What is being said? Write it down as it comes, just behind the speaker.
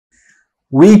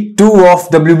Week 2 of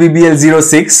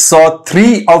WBBL06 saw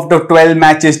 3 out of 12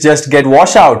 matches just get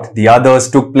washed out. The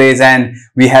others took place and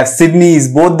we have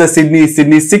both the Sydney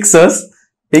Sixers,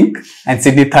 Pink, and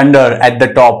Sydney Thunder at the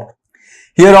top.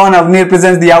 Here on Avnir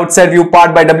presents the Outside View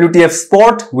part by WTF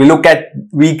Sport. We look at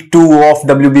Week 2 of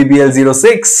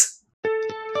WBBL06.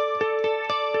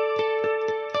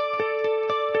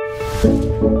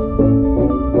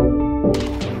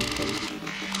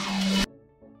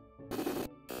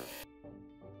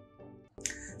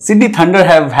 Sydney Thunder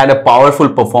have had a powerful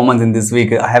performance in this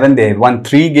week, haven't they? Won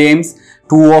 3 games,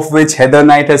 2 of which Heather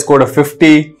Knight has scored a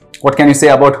 50. What can you say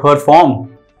about her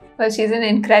form? Well, she's in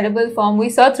incredible form. We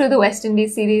saw through the West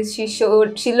Indies series, she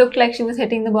looked like she was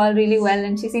hitting the ball really well,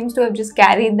 and she seems to have just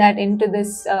carried that into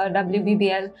this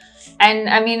WBBL. And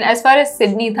I mean, as far as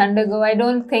Sydney Thunder go, I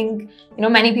don't think,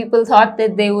 many people thought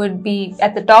that they would be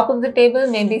at the top of the table.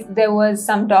 Maybe there was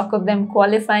some talk of them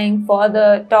qualifying for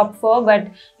the top 4,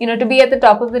 but to be at the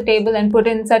top of the table and put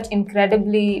in such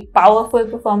incredibly powerful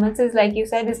performances, like you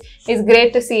said, is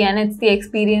great to see, and it's the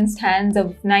experienced hands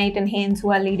of Knight and Haynes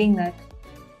who are leading that.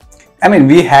 I mean,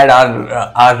 we had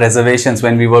our reservations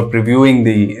when we were previewing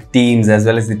the teams as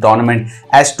well as the tournament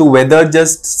as to whether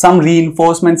just some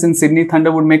reinforcements in Sydney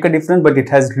Thunder would make a difference, but it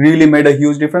has really made a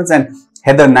huge difference. And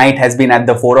Heather Knight has been at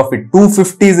the fore of it. 2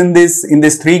 50s in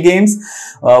these 3 games.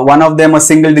 One of them a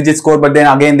single-digit score, but then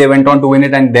again they went on to win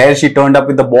it, and there she turned up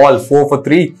with the ball 4 for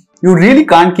 3. You really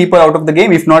can't keep her out of the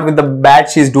game. If not with the bat,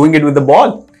 she's doing it with the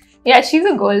ball. Yeah, she's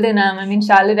a golden arm. I mean,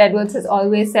 Charlotte Edwards has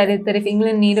always said it, that if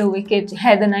England need a wicket,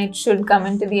 Heather Knight should come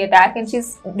into the attack, and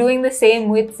she's doing the same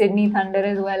with Sydney Thunder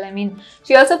as well. I mean,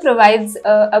 she also provides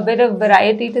a bit of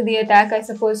variety to the attack. I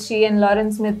suppose she and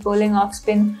Lauren Smith bowling off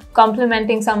spin,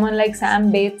 complementing someone like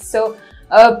Sam Bates. So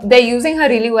they're using her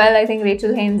really well. I think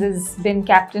Rachel Haynes has been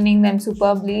captaining them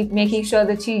superbly, making sure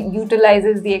that she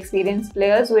utilizes the experienced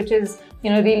players, which is,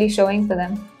 really showing for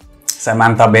them.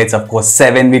 Samantha Bates, of course,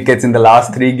 7 wickets in the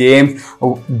last 3 games.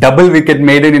 Double wicket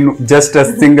made it in just a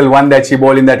single one that she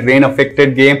bowled in that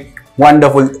rain-affected game.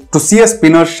 Wonderful. To see a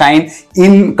spinner shine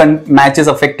in matches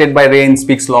affected by rain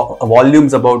speaks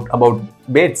volumes about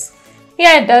Bates.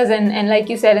 Yeah, it does. And like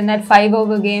you said, in that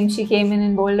 5-over game, she came in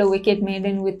and bowled a wicket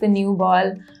maiden with the new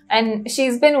ball. And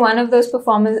she's been one of those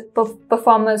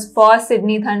performers for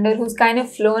Sydney Thunder who's kind of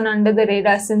flown under the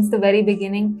radar since the very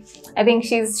beginning. I think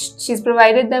she's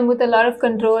provided them with a lot of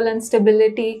control and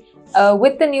stability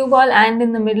with the new ball and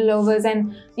in the middle overs.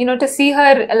 And, to see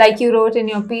her, like you wrote in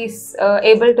your piece,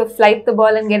 able to flight the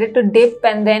ball and get it to dip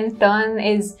and then turn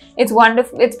it's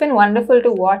wonderful. It's been wonderful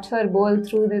to watch her bowl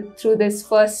through this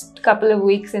first couple of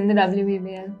weeks in the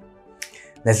WBBL.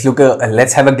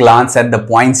 Let's have a glance at the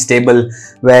points table,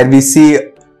 where we see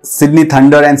Sydney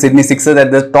Thunder and Sydney Sixers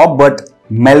at the top, but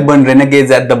Melbourne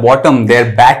Renegades at the bottom.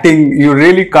 Their batting, you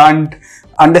really can't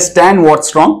understand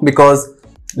what's wrong, because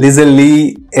Lizelle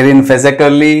Lee, Erin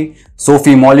Fezekar-Lee,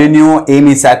 Sophie Molyneux,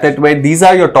 Amy Satterthwaite, these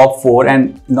are your top 4,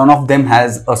 and none of them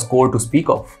has a score to speak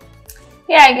of.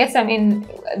 Yeah, I guess,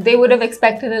 they would have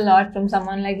expected a lot from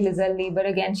someone like Lizelle Lee, but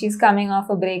again, she's coming off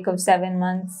a break of 7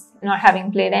 months, not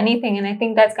having played anything, and I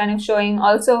think that's kind of showing.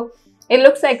 Also, it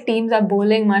looks like teams are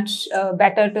bowling much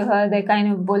better to her. They're kind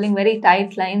of bowling very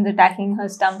tight lines, attacking her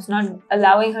stumps, not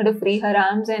allowing her to free her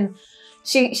arms, and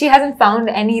she hasn't found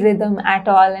any rhythm at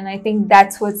all, and I think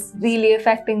that's what's really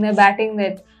affecting their batting,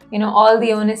 that, all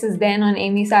the onus is then on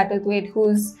Amy Satterthwaite,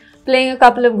 who's playing a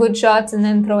couple of good shots and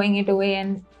then throwing it away,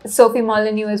 and Sophie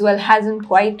Molyneux as well hasn't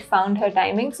quite found her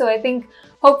timing. So I think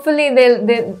hopefully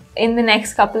they'll in the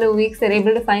next couple of weeks they're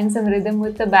able to find some rhythm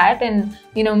with the bat and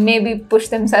maybe push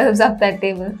themselves up that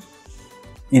table.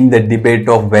 In the debate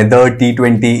of whether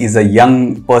T20 is a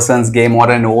young person's game or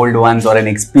an old one's or an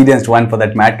experienced one for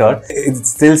that matter,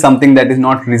 it's still something that is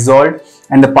not resolved,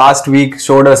 and the past week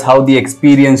showed us how the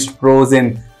experienced pros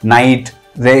in Knight,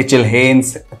 Rachel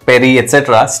Haynes, Perry,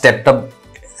 etc. stepped up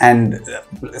and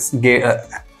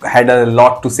had a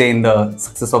lot to say in the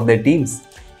success of their teams.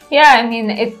 Yeah,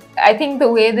 I think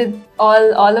the way that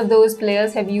all of those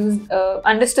players have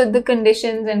understood the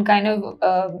conditions and kind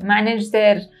of managed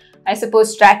their, I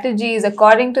suppose, strategies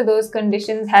according to those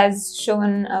conditions has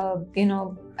shown,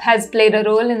 has played a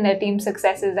role in their team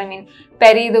successes.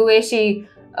 Perry, the way she,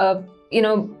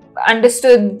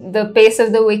 understood the pace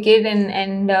of the wicket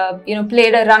and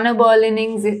played a runner ball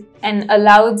innings and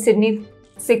allowed Sydney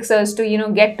Sixers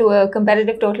to, get to a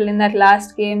competitive total in that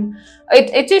last game.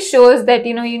 It just shows that,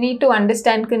 you need to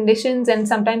understand conditions, and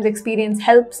sometimes experience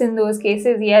helps in those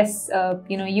cases. Yes,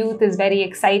 youth is very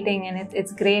exciting and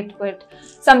it's great, but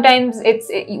sometimes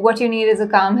what you need is a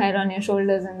calm head on your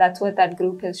shoulders, and that's what that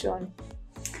group has shown.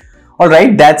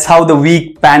 Alright, that's how the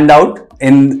week panned out.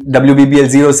 in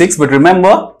WBBL06. But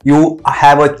remember, you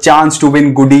have a chance to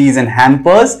win goodies and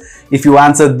hampers if you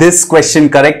answer this question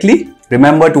correctly.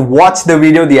 Remember to watch the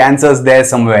video, the answer is there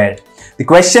somewhere. The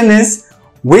question is,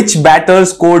 which batter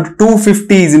scored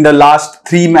 250s in the last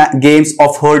 3 games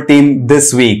of her team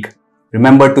this week?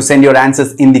 Remember to send your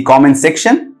answers in the comment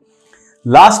section.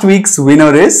 Last week's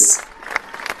winner is...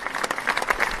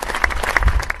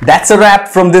 That's a wrap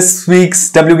from this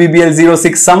week's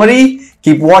WBBL06 summary.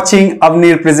 Keep watching.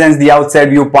 Avnir presents the Outside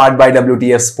View, powered by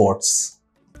WTF Sports.